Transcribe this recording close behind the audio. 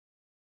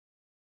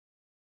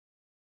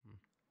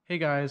Hey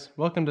guys,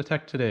 welcome to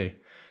Tech Today.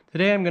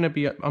 Today I'm going to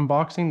be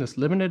unboxing this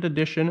limited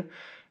edition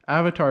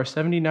Avatar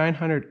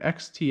 7900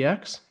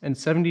 XTX and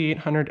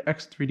 7800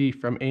 X3D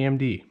from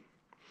AMD.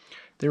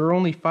 There were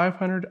only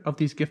 500 of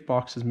these gift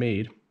boxes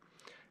made,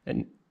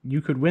 and you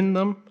could win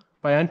them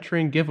by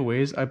entering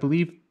giveaways. I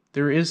believe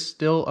there is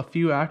still a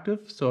few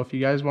active, so if you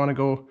guys want to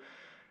go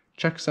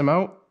check some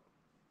out,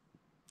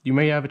 you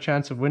may have a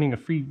chance of winning a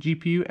free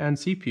GPU and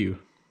CPU.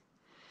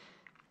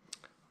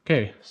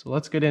 Okay, so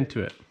let's get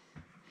into it.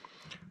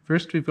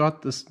 First, we've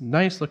got this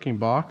nice looking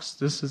box.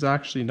 This is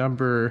actually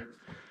number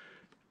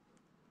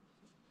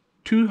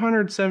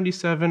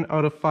 277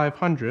 out of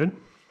 500.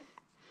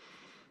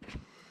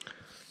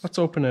 Let's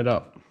open it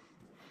up.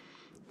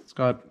 It's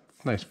got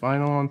nice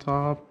vinyl on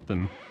top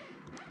and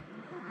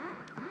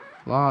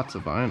lots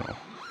of vinyl.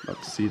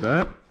 Let's see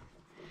that.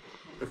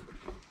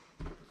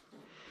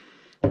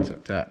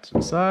 Set that to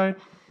the side.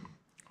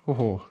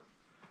 Oh,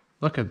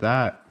 look at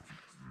that.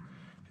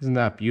 Isn't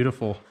that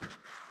beautiful?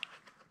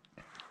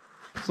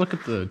 Let's look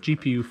at the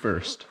GPU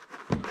first.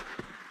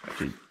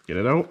 Actually, get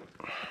it out.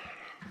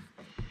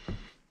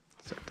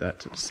 Set that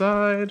to the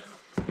side.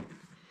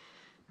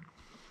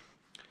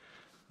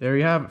 There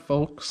you have it,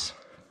 folks.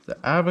 The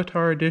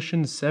Avatar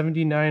Edition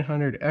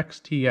 7900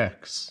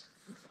 XTX.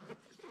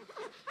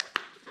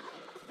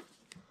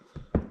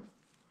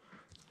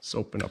 Let's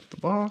open up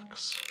the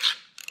box.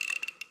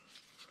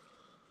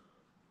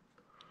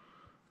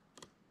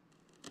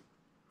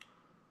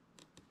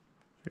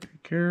 Very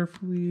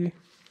carefully.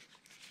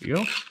 Here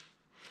you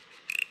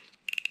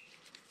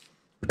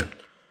go.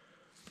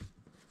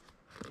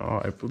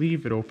 Oh, I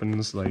believe it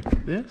opens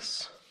like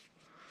this.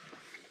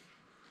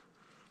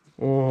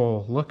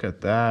 Oh, look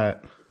at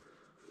that.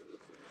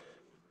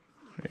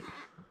 Wait.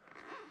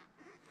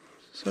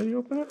 Is this how you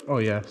open it? Oh,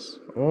 yes.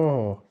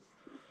 Oh,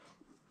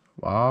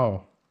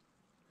 wow.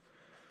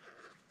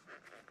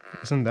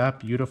 Isn't that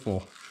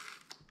beautiful?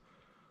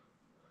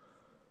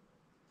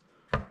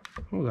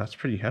 Oh, that's a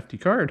pretty hefty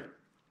card.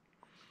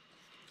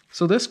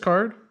 So this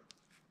card,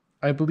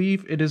 I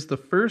believe it is the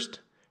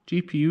first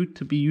GPU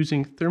to be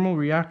using thermal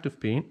reactive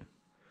paint,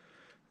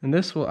 and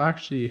this will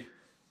actually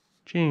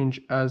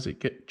change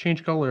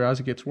color as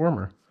it gets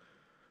warmer.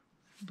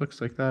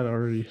 Looks like that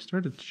already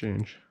started to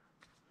change.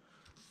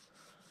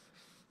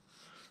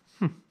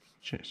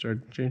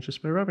 Started to change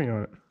just by rubbing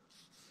on it.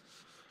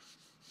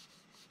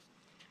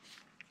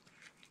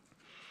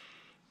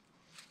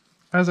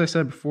 As I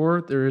said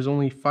before, there is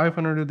only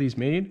 500 of these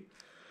made.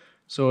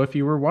 So if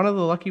you were one of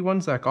the lucky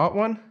ones that got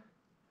one,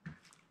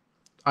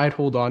 I'd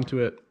hold on to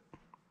it.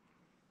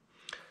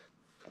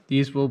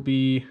 These will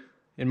be,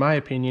 in my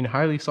opinion,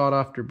 highly sought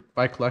after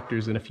by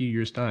collectors in a few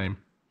years' time.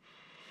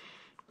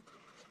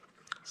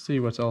 Let's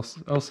see what else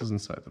is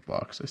inside the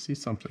box. I see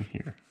something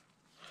here.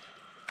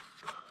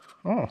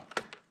 Oh,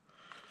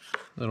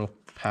 little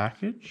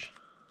package.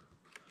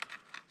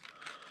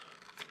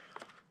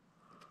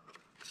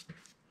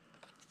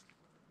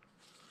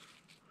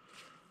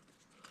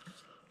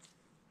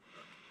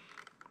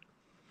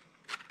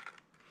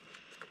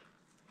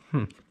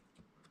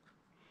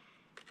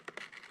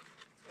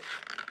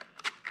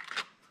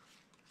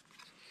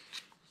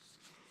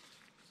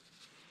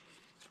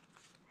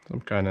 Some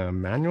kind of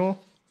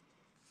manual.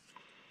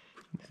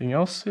 Anything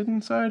else hidden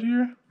inside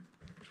here?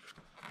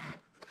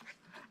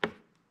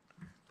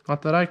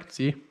 Not that I could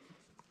see.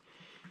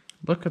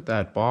 Look at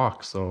that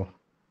box, though.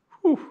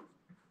 Whew.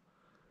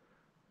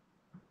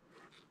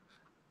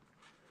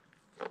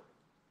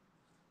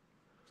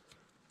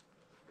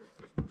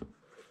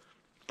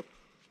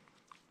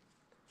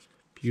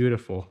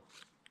 Beautiful.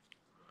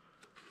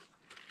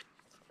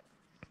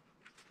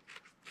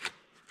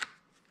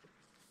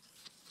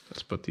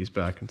 Let's put these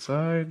back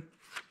inside.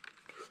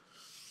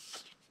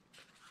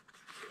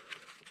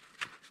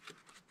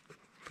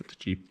 Put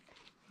the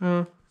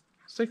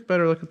let's take a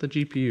better look at the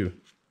GPU.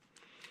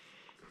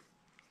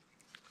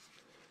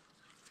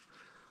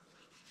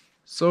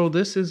 So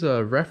this is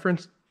a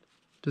reference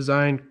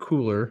designed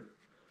cooler,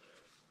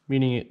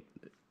 meaning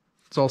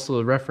it's also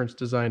a reference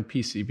designed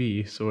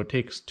PCB, so it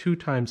takes 2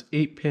 times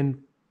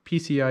 8-pin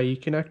PCIe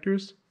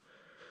connectors.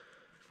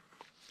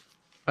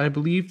 I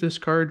believe this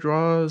card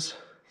draws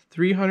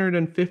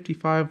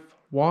 355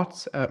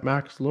 watts at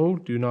max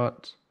load. Do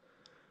not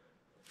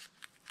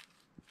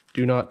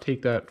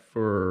take that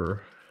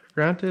for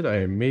granted.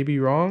 I may be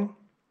wrong.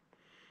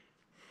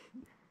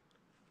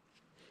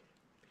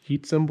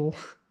 Heat symbol.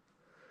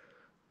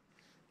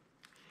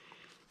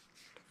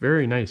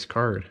 Very nice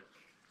card.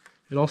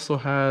 It also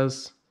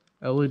has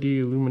LED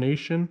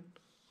illumination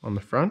on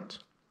the front.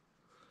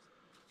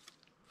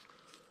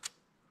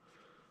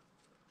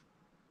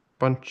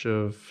 Bunch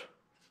of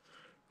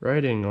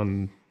writing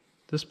on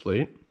this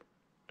plate.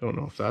 Don't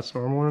know if that's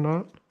normal or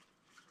not.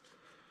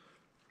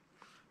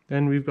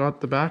 Then we've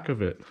got the back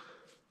of it.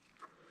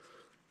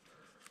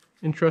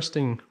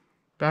 Interesting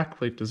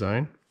backplate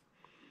design.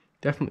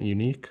 Definitely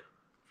unique.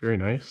 Very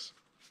nice.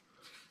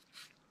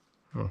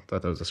 Oh,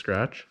 thought that was a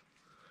scratch.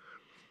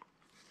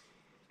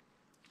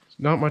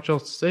 Not much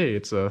else to say.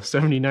 It's a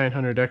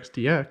 7900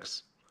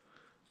 XTX.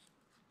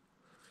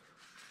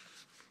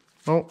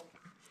 Oh,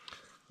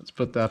 let's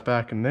put that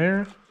back in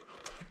there.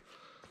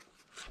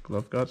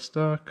 Glove got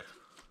stuck.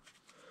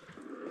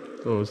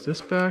 Close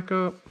this back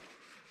up.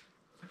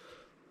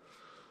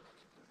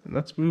 And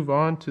let's move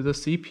on to the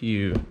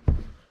CPU.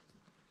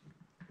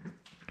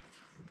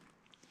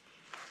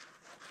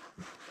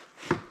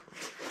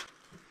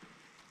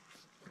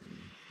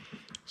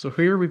 So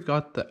here we've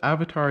got the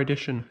Avatar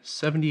Edition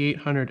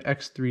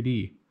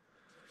 7800X3D.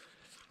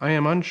 I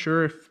am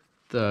unsure if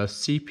the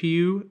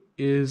CPU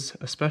is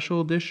a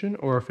special edition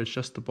or if it's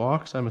just the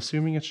box. I'm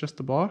assuming it's just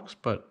the box,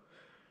 but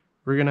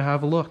we're gonna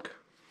have a look.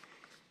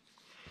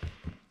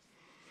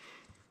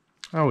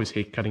 I always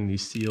hate cutting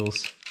these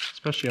seals,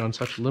 especially on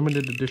such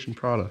limited edition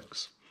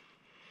products.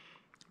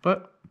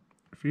 But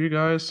for you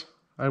guys,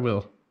 I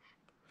will.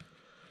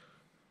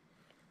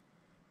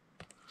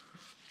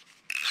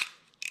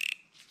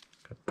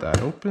 Cut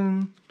that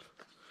open.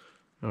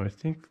 Now I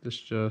think this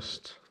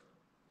just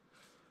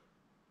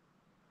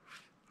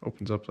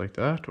opens up like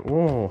that.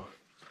 Oh,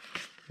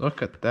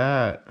 look at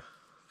that.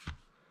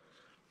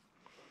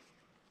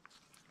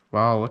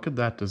 Wow, look at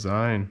that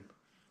design.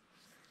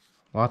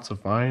 Lots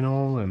of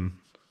vinyl and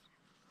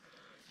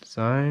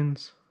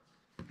designs.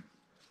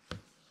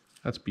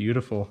 That's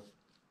beautiful.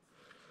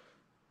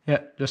 Yeah,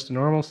 just a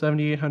normal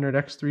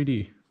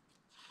 7800X3D.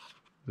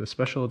 The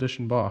special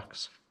edition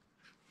box.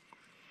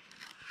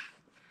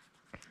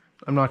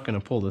 I'm not going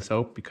to pull this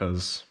out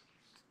because,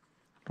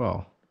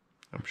 well,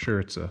 I'm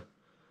sure it's a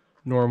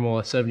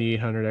normal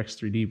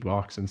 7800X3D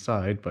box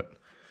inside, but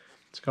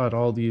it's got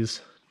all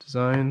these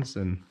designs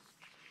and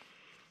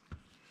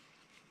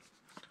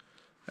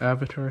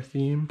Avatar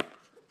theme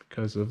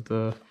because of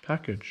the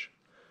package.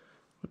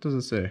 What does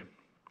it say?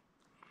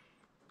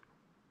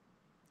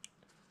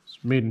 It's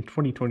made in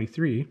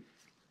 2023,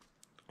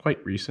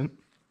 quite recent.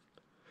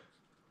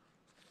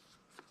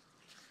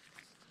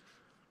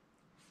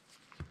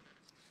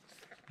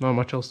 Not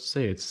much else to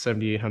say, it's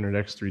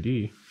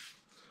 7800X3D.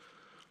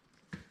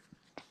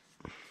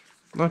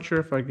 Not sure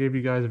if I gave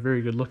you guys a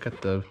very good look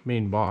at the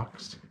main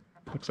box.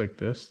 Looks like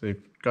this.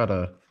 They've got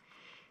a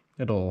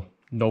little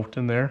note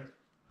in there.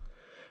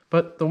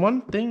 But the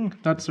one thing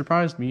that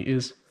surprised me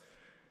is,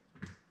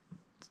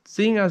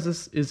 seeing as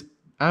this is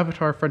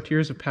Avatar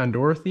Frontiers of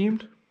Pandora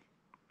themed,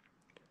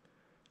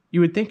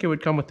 you would think it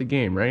would come with the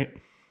game, right?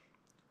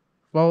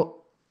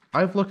 Well,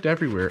 I've looked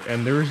everywhere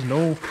and there is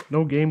no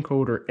game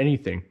code or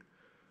anything.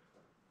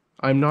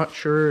 I'm not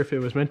sure if it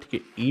was meant to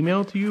get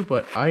emailed to you,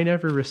 but I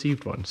never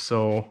received one.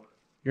 So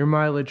your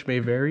mileage may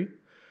vary,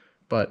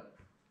 but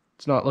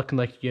it's not looking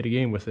like you get a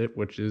game with it,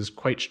 which is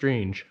quite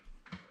strange,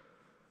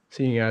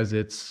 seeing as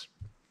it's,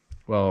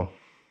 well,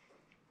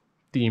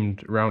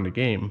 themed around a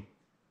game.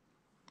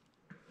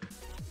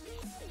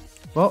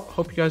 Well,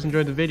 hope you guys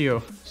enjoyed the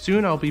video.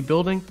 Soon I'll be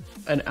building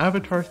an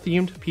Avatar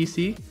themed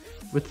PC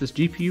with this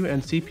GPU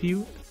and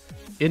CPU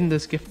in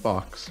this gift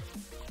box.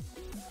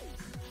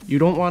 You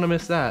don't want to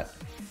miss that.